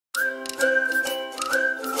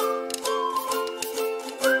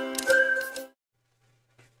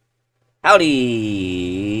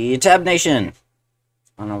Howdy, Tab Nation!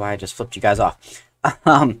 I don't know why I just flipped you guys off.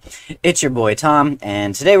 It's your boy Tom,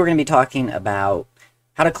 and today we're going to be talking about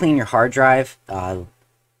how to clean your hard drive.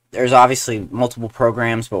 There's obviously multiple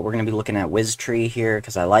programs, but we're going to be looking at Wiztree here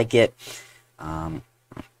because I like it.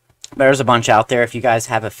 There's a bunch out there. If you guys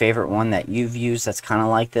have a favorite one that you've used that's kind of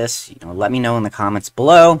like this, let me know in the comments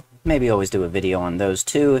below. Maybe always do a video on those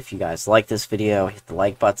too. If you guys like this video, hit the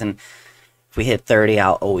like button. If we hit 30,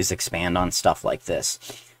 I'll always expand on stuff like this.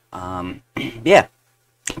 Yeah,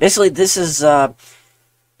 basically this is,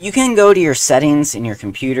 you can go to your settings in your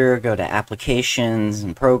computer, go to applications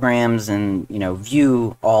and programs, and,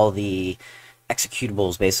 view all the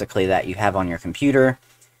executables basically that you have on your computer.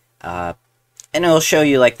 And it'll show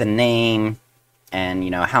you like the name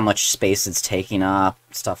and, how much space it's taking up,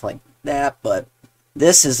 stuff like that. But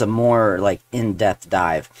this is a more like in-depth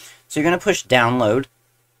dive. So you're going to push download.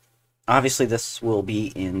 Obviously, this will be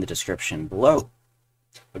in the description below,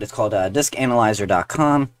 but it's called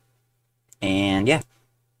diskanalyzer.com, and yeah,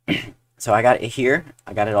 so I got it here.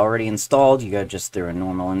 I got it already installed. You go just through a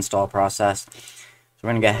normal install process. So we're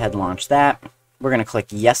going to go ahead and launch that. We're going to click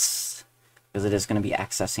yes, because it is going to be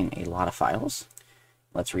accessing a lot of files.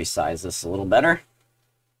 Let's resize this a little better.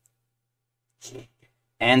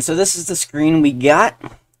 And so this is the screen we got.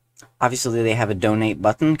 Obviously, they have a donate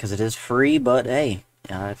button, because it is free, but hey,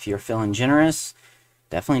 if you're feeling generous,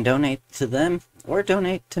 definitely donate to them, or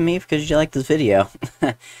donate to me because you like this video.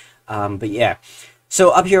 But yeah, so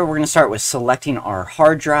up here we're going to start with selecting our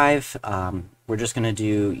hard drive. We're just going to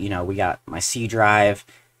do, we got my C drive,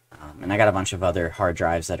 and I got a bunch of other hard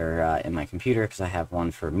drives that are in my computer because I have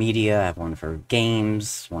one for media, I have one for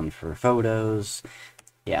games, one for photos.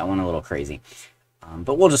 Yeah, I went a little crazy.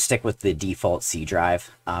 But we'll just stick with the default C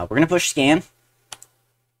drive. We're going to push scan.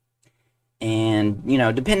 And,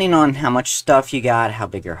 depending on how much stuff you got, how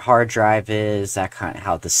big your hard drive is, that kind of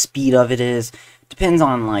how the speed of it is, depends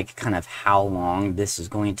on, like, kind of how long this is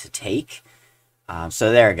going to take.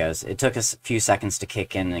 So there it goes. It took a few seconds to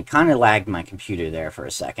kick in, and it kind of lagged my computer there for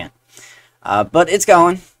a second. But it's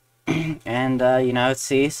going. And,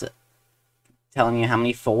 it's telling you how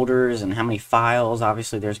many folders and how many files.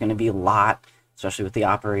 Obviously, there's going to be a lot, especially with the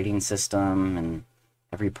operating system, and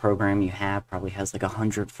every program you have probably has like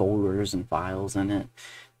 100 folders and files in it.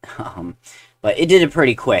 But it did it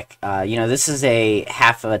pretty quick. This is a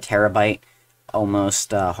half of a terabyte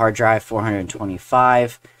almost hard drive,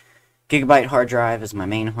 425 gigabyte hard drive is my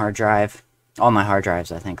main hard drive. All my hard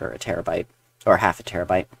drives I think are a terabyte or half a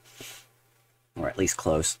terabyte, or at least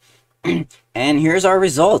close. And here's our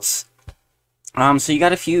results. So you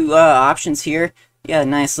got a few options here. Yeah,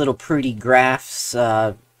 nice little pretty graphs,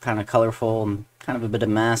 kind of colorful and kind of a bit of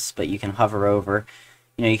mess, but you can hover over.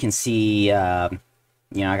 You can see, I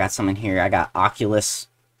got some in here. I got Oculus,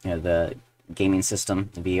 the gaming system,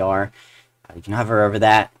 the VR. You can hover over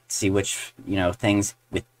that, see which, things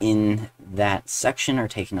within that section are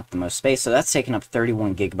taking up the most space. So that's taking up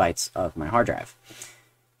 31 gigabytes of my hard drive.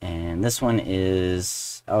 And this one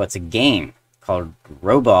is, it's a game called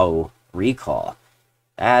Robo Recall.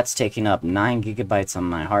 That's taking up 9 gigabytes on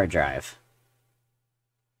my hard drive.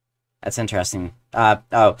 That's interesting.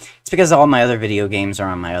 It's because all my other video games are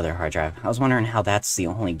on my other hard drive. I was wondering how that's the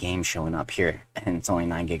only game showing up here, and it's only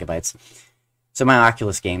 9 gigabytes. So my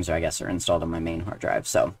Oculus games, I guess, are installed on my main hard drive.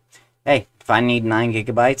 So, hey, if I need 9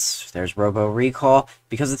 gigabytes, there's Robo Recall.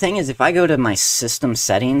 Because the thing is, if I go to my system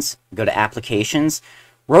settings, go to applications,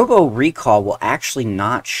 Robo Recall will actually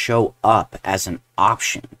not show up as an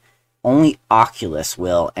option. Only Oculus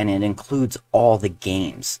will, and it includes all the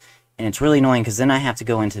games. And it's really annoying because then I have to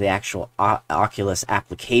go into the actual Oculus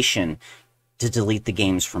application to delete the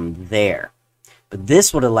games from there. But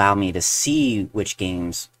this would allow me to see which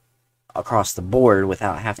games across the board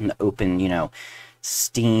without having to open,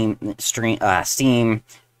 Steam,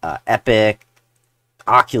 Epic,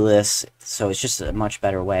 Oculus. So it's just a much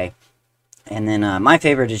better way. And then my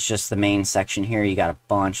favorite is just the main section here. You got a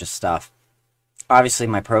bunch of stuff. Obviously,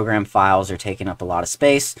 my program files are taking up a lot of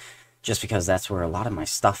space, just because that's where a lot of my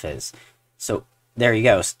stuff is. So there you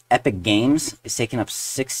go. Epic Games is taking up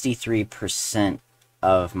 63%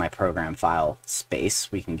 of my program file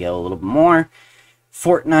space. We can get a little bit more.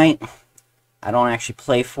 Fortnite. I don't actually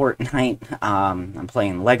play Fortnite. I'm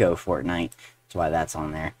playing Lego Fortnite. That's why that's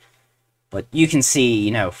on there. But you can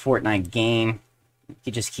see, Fortnite game. You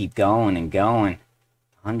can just keep going and going.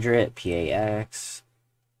 100 PAX,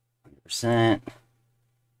 100%.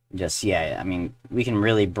 Just, yeah, I mean, we can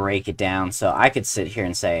really break it down. So I could sit here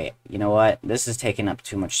and say, you know what, this is taking up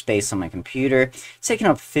too much space on my computer. It's taking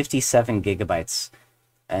up 57 gigabytes.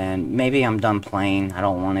 And maybe I'm done playing. I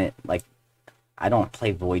don't want it. Like, I don't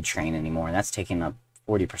play Void Train anymore, and that's taking up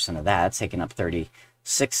 40% of that. It's taking up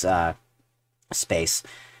 36 space.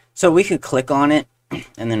 So we could click on it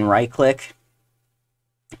and then right click,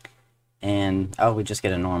 and oh, we just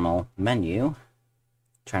get a normal menu.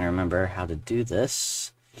 Trying to remember how to do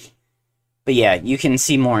this. But yeah, you can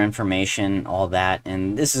see more information, all that,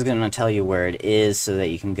 and this is going to tell you where it is so that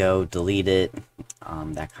you can go delete it,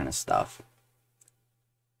 that kind of stuff.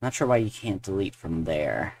 Not sure why you can't delete from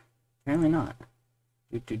there. Apparently not.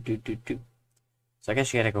 So I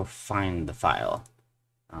guess you gotta go find the file.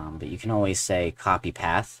 But you can always say copy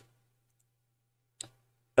path.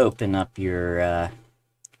 Open up your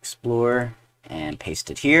Explorer and paste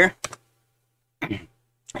it here.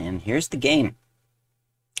 And here's the game.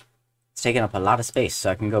 It's taking up a lot of space, so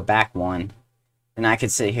I can go back one. And I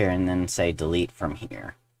could sit here and then say delete from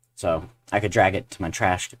here. So I could drag it to my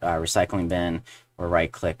trash recycling bin, or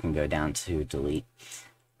right click and go down to delete.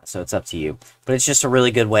 So it's up to you. But it's just a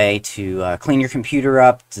really good way to clean your computer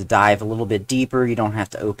up, to dive a little bit deeper. You don't have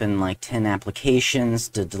to open like 10 applications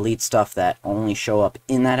to delete stuff that only show up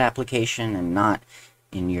in that application and not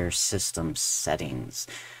in your system settings.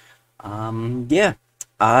 Yeah.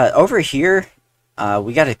 Over here,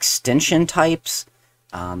 we got extension types.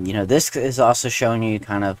 You know, this is also showing you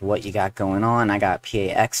kind of what you got going on. I got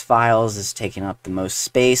PAX files is taking up the most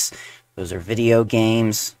space. Those are video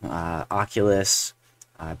games. Oculus,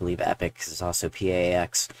 I believe Epic is also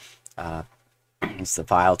PAX. It's the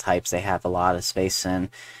file types they have a lot of space in.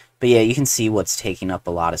 But yeah, you can see what's taking up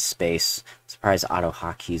a lot of space. I'm surprised auto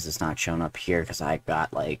hotkeys is not shown up here because I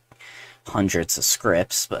got like hundreds of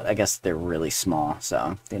scripts, but I guess they're really small,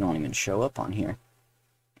 so they don't even show up on here.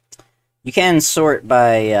 You can sort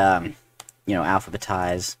by, you know,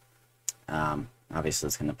 alphabetize. Obviously,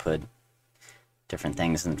 it's going to put different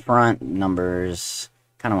things in front, numbers.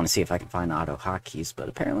 Kind of want to see if I can find auto hotkeys, but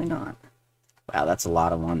apparently not. Wow, that's a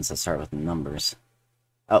lot of ones that start with numbers.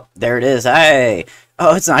 Oh, there it is. Hey!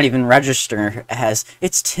 Oh, it's not even register as...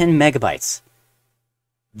 It's 10 megabytes.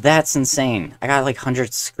 That's insane. I got like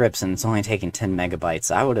 100 scripts and it's only taking 10 megabytes.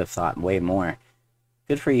 I would have thought way more.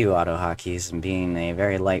 Good for you, auto hotkeys, and being a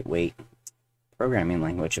very lightweight programming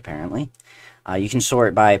language, apparently. You can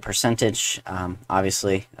sort by percentage,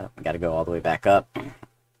 obviously. I got to go all the way back up.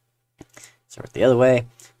 Sort the other way.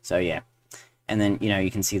 So, yeah. And then, you know,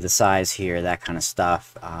 you can see the size here, that kind of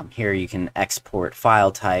stuff. Here you can export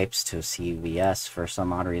file types to CVS for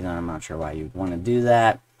some odd reason. I'm not sure why you'd want to do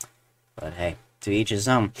that. But, hey, to each his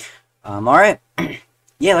own. Alright.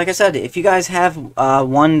 Yeah, like I said, if you guys have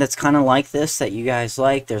one that's kind of like this that you guys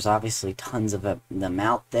like, there's obviously tons of them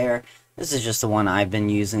out there. This is just the one I've been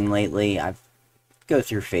using lately. I've go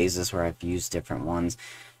through phases where I've used different ones.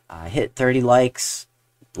 Hit 30 likes.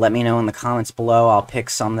 Let me know in the comments below. I'll pick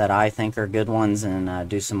some that I think are good ones and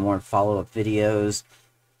do some more follow-up videos.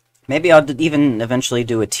 Maybe I'll even eventually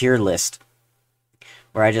do a tier list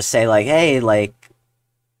where I just say, like, hey, like,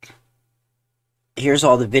 here's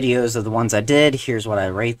all the videos of the ones I did. Here's what I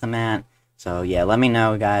rate them at. So, yeah, let me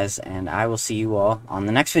know, guys, and I will see you all on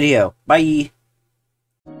the next video. Bye!